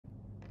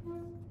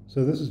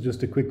So this is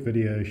just a quick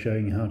video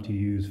showing how to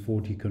use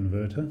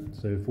FortiConverter.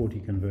 So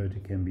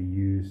FortiConverter can be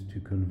used to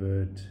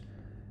convert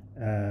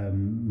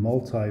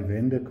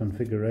multi-vendor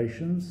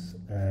configurations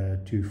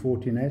to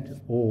Fortinet,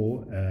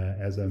 or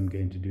as I'm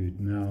going to do it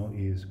now,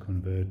 is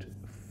convert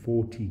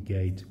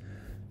FortiGate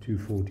to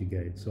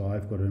FortiGate. So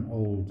I've got an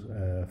old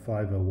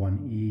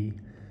 501E,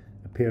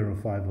 a pair of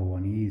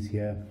 501Es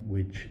here,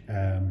 which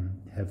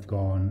have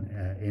gone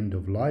end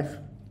of life,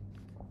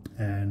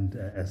 and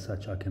as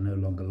such I can no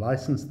longer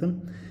license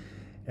them,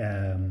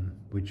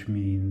 which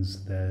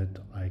means that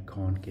I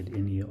can't get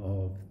any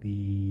of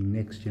the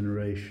next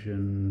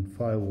generation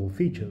firewall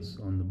features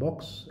on the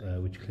box,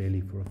 which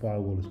clearly for a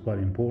firewall is quite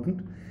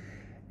important.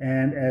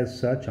 And as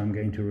such, I'm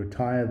going to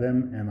retire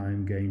them, and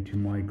I'm going to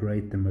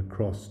migrate them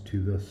across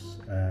to this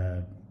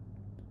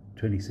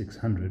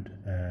 2600.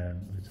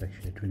 It's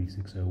actually a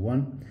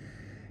 2601.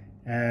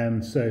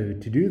 So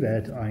to do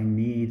that, I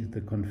need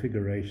the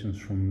configurations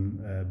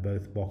from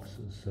both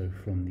boxes. So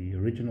from the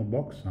original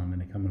box, I'm going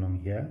to come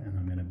along here and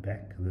I'm going to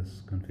back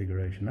this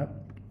configuration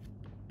up.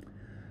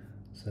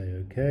 Say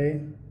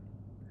OK,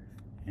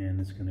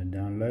 and it's going to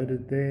download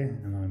it there,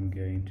 and I'm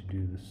going to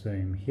do the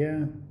same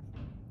here.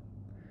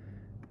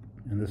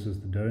 And this is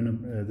the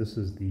donor, this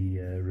is the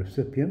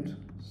recipient,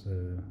 so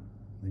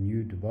the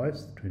new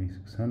device, the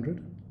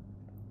 2600.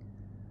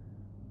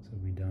 So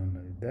we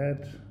download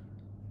that.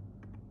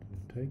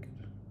 Take it.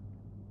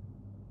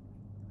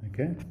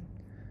 Okay,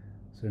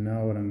 so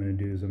now what I'm going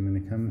to do is I'm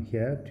going to come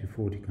here to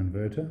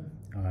FortiConverter.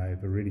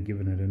 I've already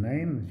given it a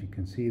name, as you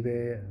can see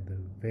there. The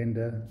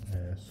vendor,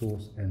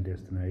 source and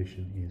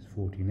destination is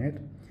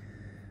Fortinet.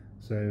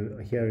 So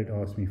here it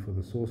asks me for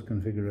the source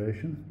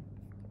configuration.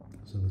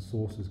 So the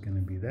source is going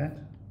to be that.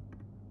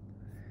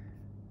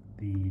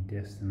 The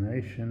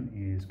destination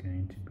is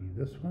going to be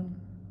this one,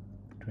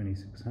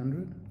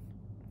 2600.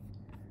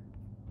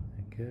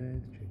 Okay,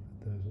 let's check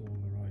that those are all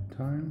the right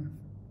time.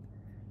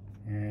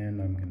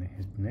 And I'm going to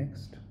hit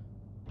next.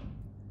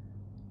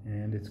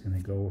 And it's going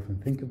to go off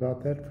and think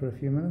about that for a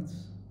few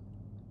minutes.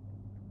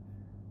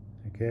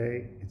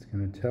 Okay, it's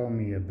going to tell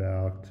me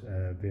about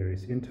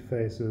various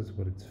interfaces,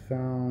 what it's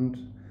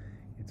found.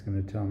 It's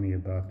going to tell me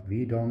about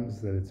VDOMs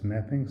that it's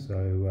mapping.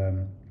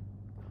 So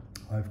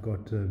I've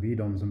got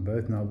VDOMs on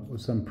both. Now,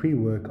 some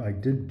pre-work I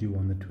did do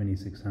on the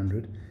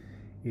 2600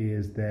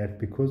 is that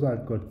because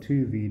I've got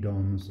two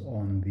VDOMs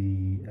on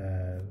the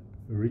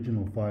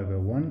original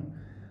 501,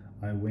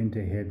 I went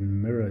ahead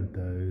and mirrored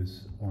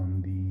those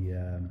on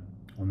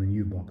the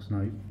new box.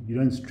 Now, you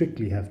don't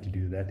strictly have to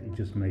do that. It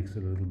just makes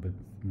it a little bit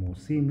more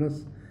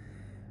seamless.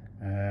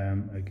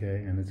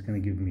 Okay, and it's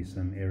going to give me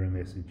some error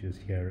messages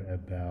here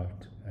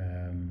about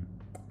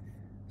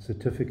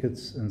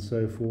certificates and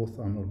so forth.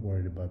 I'm not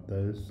worried about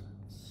those.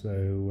 So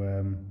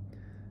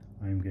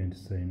I'm going to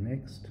say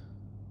next.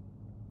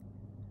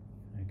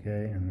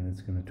 Okay, and then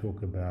it's going to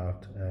talk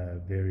about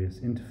various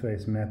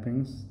interface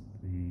mappings,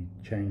 the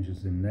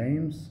changes in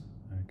names.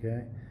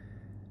 Okay,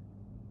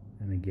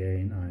 and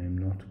again, I am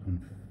not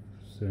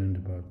concerned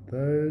about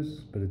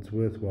those, but it's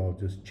worthwhile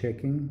just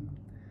checking.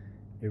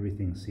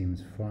 Everything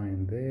seems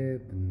fine there.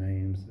 The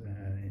names,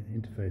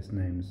 interface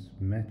names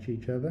match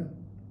each other.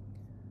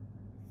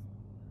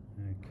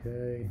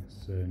 Okay,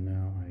 so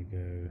now I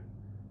go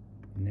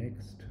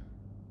next.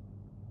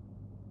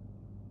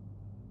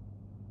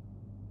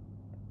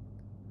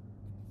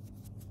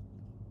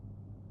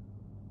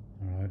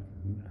 All right.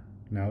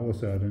 Now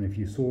also, I don't know if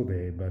you saw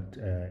there, but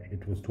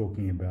it was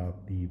talking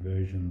about the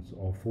versions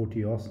of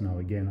FortiOS. Now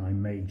again, I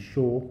made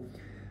sure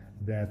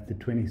that the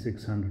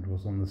 2600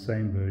 was on the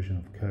same version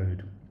of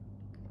code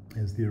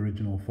as the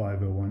original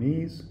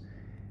 501Es,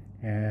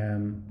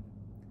 and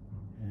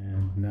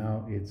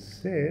now it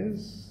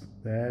says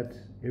that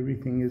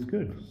everything is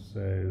good.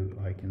 So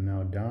I can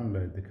now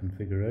download the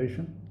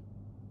configuration.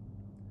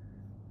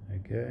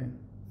 Okay,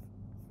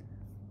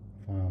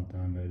 file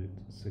downloaded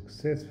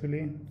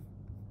successfully,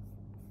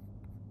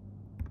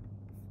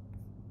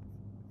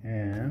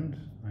 and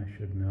I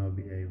should now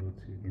be able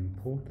to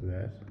import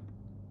that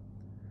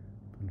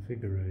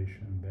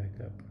configuration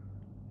back up,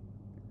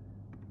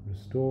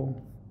 restore.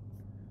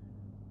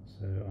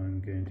 So I'm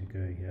going to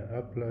go here,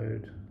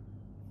 upload,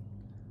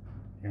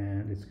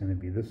 and it's going to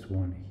be this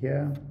one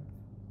here.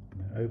 I'm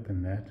going to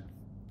open that,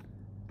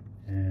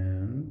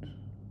 and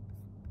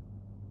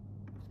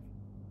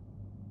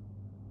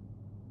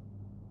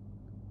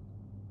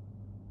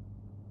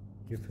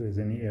if there's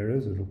any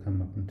errors, it'll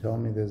come up and tell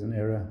me there's an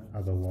error.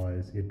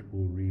 Otherwise, it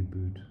will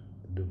reboot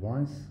the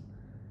device,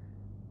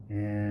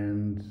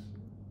 and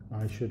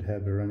I should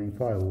have a running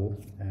firewall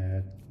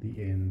at the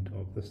end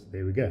of this.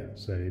 There we go.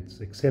 So it's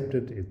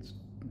accepted. It's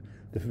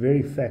the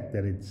very fact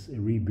that it's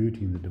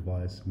rebooting the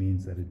device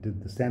means that it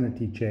did the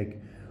sanity check.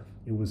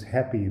 It was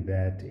happy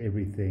that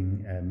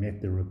everything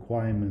met the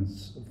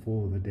requirements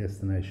for the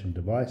destination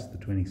device, the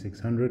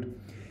 2600,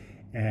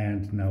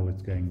 and now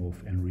it's going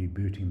off and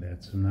rebooting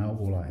that. So now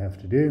all I have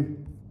to do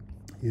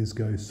is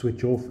go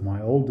switch off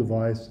my old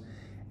device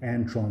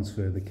and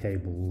transfer the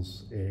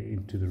cables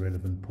into the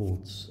relevant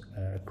ports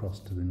across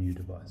to the new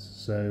device.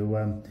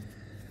 So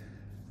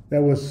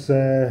That was,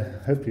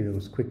 hopefully that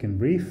was quick and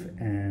brief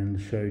and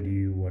showed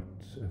you what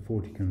a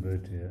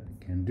FortiConverter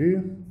can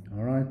do.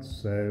 All right,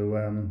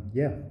 so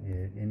yeah,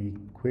 any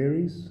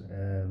queries,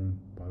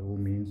 by all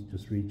means,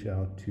 just reach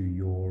out to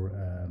your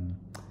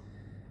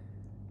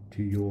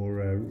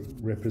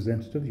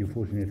representative, your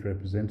Fortinet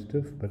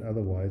representative, but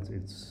otherwise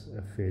it's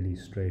fairly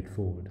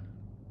straightforward.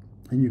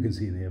 And you can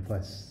see there, if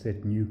I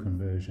set new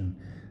conversion,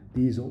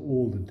 these are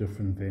all the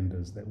different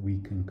vendors that we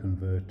can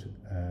convert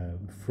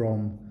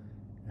from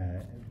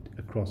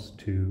across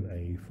to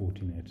a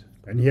Fortinet.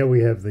 And here we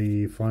have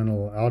the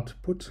final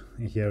output.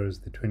 Here is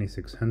the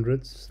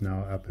 2600s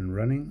now up and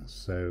running.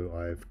 So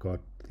I've got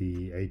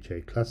the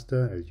HA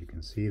cluster, as you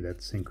can see,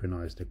 that's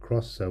synchronized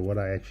across. So what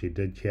I actually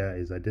did here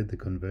is I did the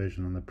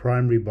conversion on the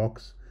primary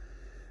box.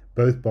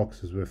 Both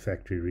boxes were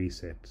factory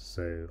reset.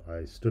 So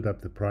I stood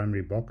up the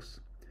primary box.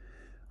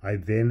 I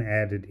then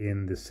added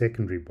in the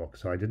secondary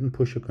box. So I didn't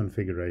push a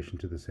configuration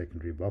to the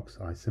secondary box.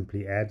 I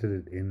simply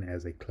added it in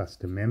as a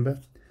cluster member.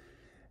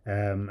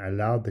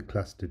 Allowed the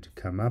cluster to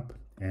come up,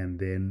 and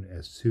then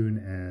as soon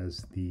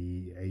as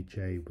the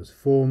HA was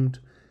formed,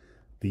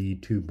 the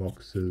two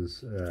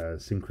boxes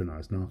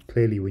synchronized. Now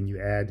clearly when you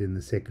add in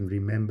the secondary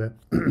member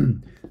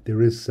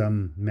there is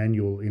some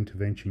manual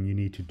intervention you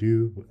need to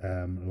do,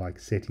 like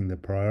setting the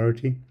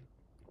priority,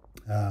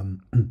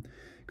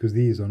 because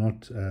these are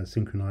not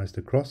synchronized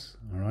across,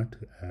 all right,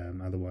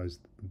 otherwise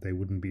they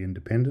wouldn't be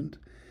independent.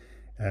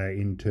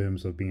 In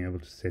terms of being able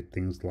to set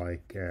things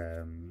like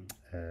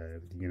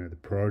you know, the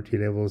priority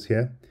levels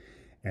here,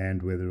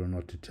 and whether or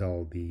not to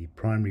tell the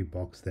primary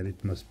box that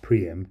it must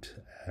preempt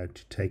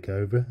to take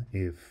over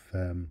if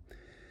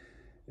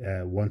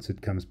once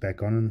it comes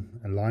back on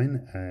a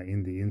line,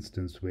 in the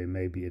instance where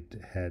maybe it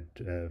had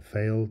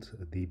failed,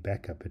 the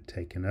backup had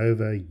taken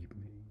over.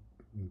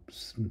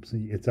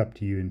 It's up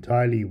to you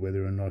entirely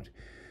whether or not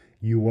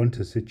you want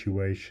a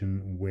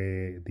situation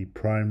where the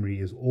primary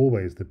is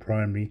always the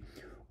primary,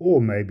 or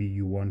maybe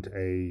you want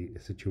a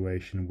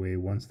situation where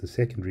once the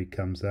secondary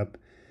comes up,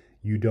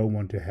 you don't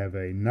want to have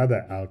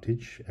another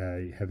outage,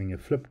 having a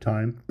flip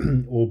time,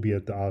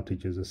 albeit the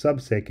outage is a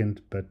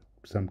sub-second, but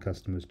some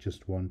customers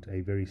just want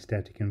a very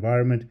static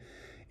environment,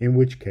 in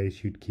which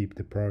case you'd keep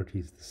the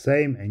priorities the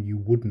same and you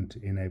wouldn't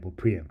enable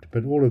preempt.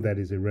 But all of that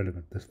is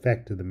irrelevant. The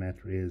fact of the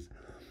matter is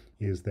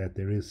that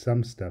there is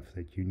some stuff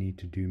that you need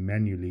to do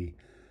manually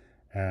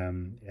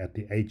at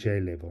the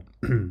HA level.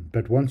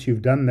 But once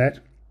you've done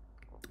that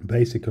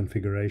basic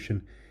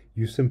configuration,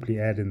 you simply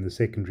add in the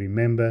secondary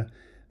member.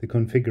 The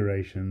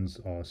configurations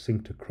are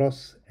synced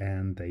across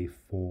and they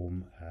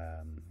form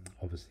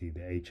obviously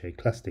the HA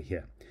cluster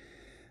here.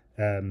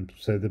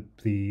 So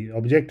the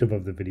objective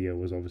of the video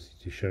was obviously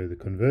to show the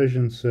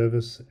conversion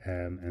service,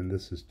 and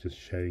this is just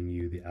showing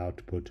you the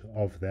output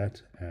of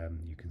that.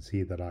 You can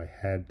see that I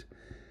had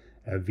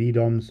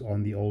VDOMs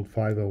on the old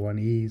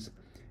 501Es,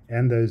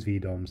 and those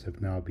VDOMs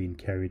have now been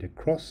carried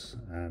across.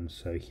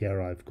 So here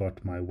I've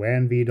got my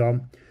WAN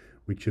VDOM,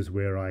 which is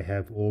where I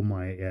have all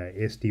my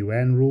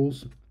SD-WAN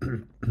rules,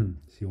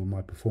 see all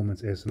my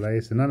performance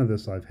SLAs. So none of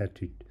this I've had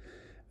to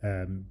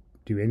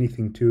do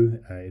anything to.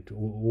 It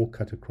all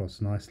cut across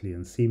nicely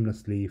and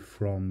seamlessly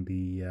from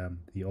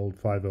the old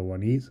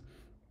 501Es.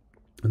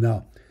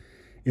 Now,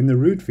 in the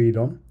root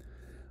VDOM,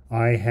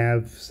 I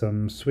have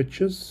some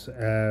switches,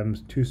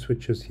 two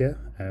switches here,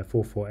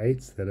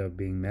 448s that are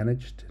being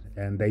managed,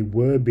 and they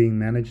were being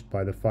managed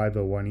by the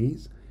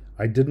 501Es.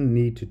 I didn't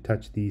need to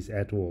touch these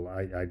at all.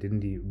 I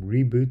didn't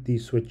reboot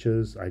these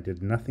switches. I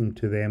did nothing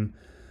to them.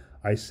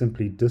 I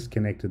simply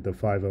disconnected the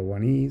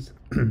 501Es.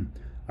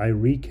 I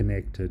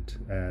reconnected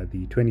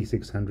the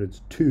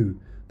 2600s to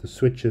the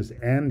switches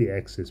and the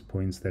access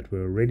points that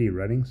were already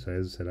running. So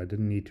as I said, I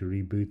didn't need to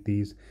reboot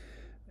these.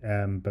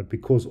 But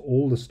because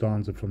all the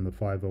stanza from the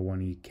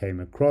 501E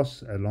came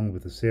across, along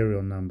with the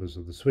serial numbers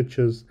of the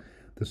switches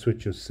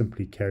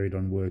simply carried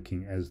on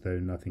working as though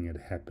nothing had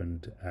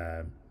happened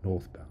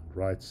northbound,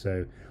 right?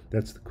 So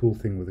that's the cool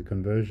thing with the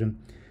conversion.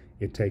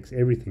 It takes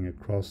everything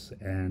across,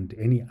 and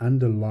any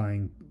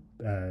underlying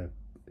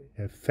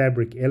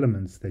fabric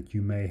elements that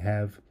you may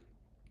have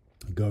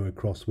go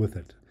across with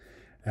it.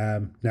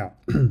 Now,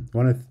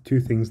 one of the two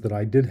things that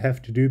I did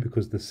have to do,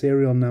 because the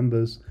serial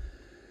numbers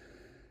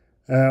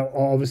are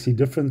obviously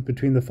different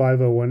between the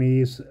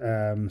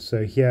 501Es.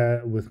 So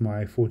here with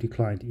my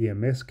FortiClient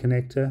EMS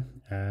connector,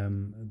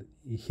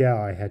 here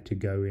I had to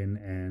go in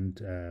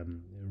and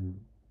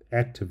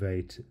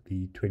activate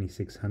the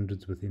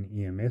 2600s within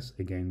EMS,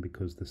 again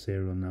because the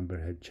serial number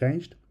had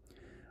changed.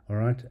 All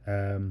right,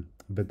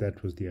 but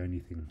that was the only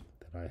thing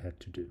that I had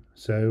to do.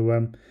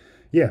 So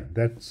yeah,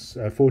 that's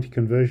a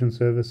FortiConversion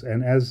service.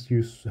 And as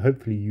you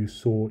hopefully you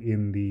saw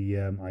in the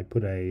I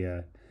put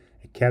a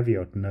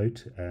caveat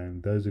note,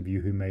 and those of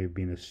you who may have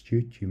been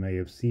astute, you may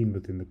have seen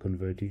within the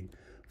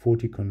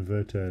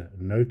FortiConverter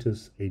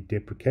notice a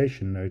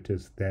deprecation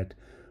notice that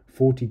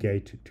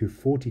FortiGate to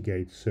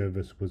FortiGate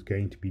service was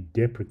going to be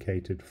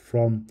deprecated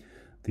from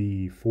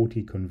the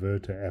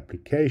FortiConverter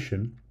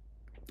application.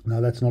 Now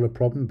that's not a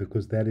problem,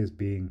 because that is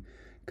being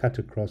cut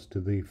across to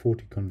the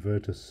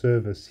FortiConverter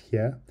service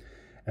here.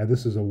 And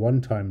this is a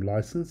one-time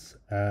license,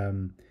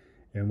 and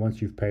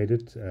once you've paid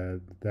it,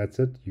 that's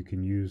it. You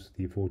can use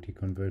the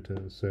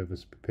FortiConverter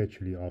service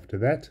perpetually after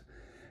that.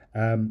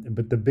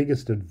 But the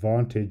biggest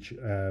advantage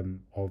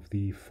of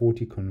the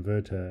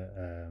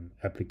FortiConverter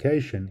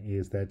application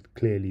is that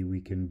clearly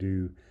we can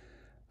do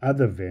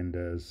other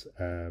vendors'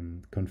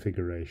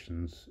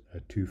 configurations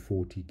to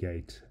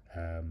FortiGate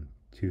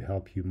to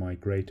help you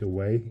migrate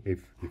away if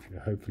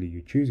hopefully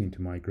you're choosing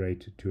to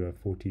migrate to a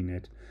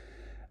Fortinet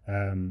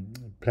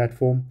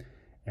platform,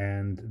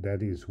 and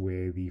that is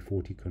where the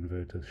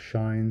FortiConverter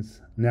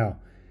shines. Now,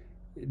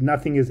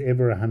 nothing is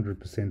ever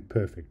 100%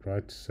 perfect,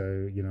 right?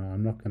 So, you know,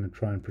 I'm not going to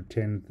try and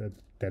pretend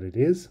that it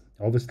is.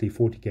 Obviously,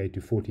 FortiGate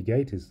to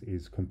FortiGate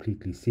is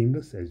completely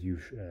seamless, as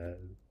you've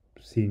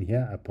seen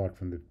here, apart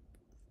from the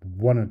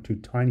one or two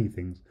tiny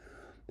things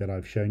that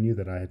I've shown you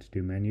that I had to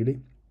do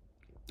manually.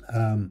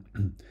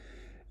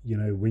 You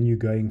know, when you're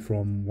going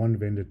from one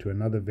vendor to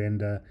another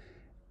vendor,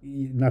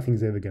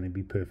 nothing's ever going to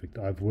be perfect.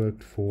 I've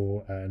worked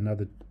for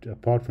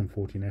apart from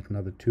Fortinet,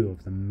 another two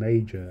of the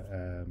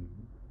major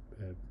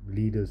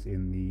leaders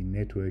in the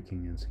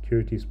networking and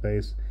security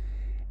space,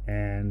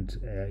 and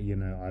you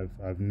know,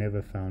 I've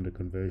never found a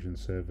conversion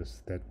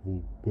service that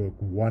will work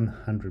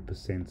 100%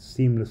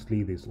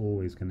 seamlessly. There's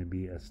always going to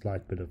be a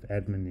slight bit of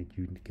admin that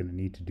you're going to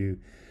need to do,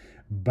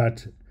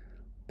 but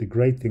the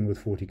great thing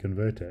with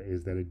FortiConverter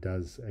is that it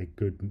does a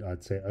good,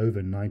 I'd say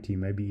over 90,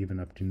 maybe even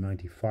up to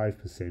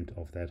 95%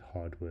 of that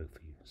hard work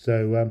for you.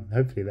 So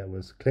hopefully that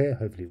was clear,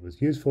 hopefully it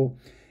was useful,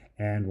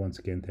 and once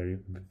again,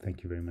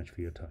 thank you very much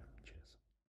for your time.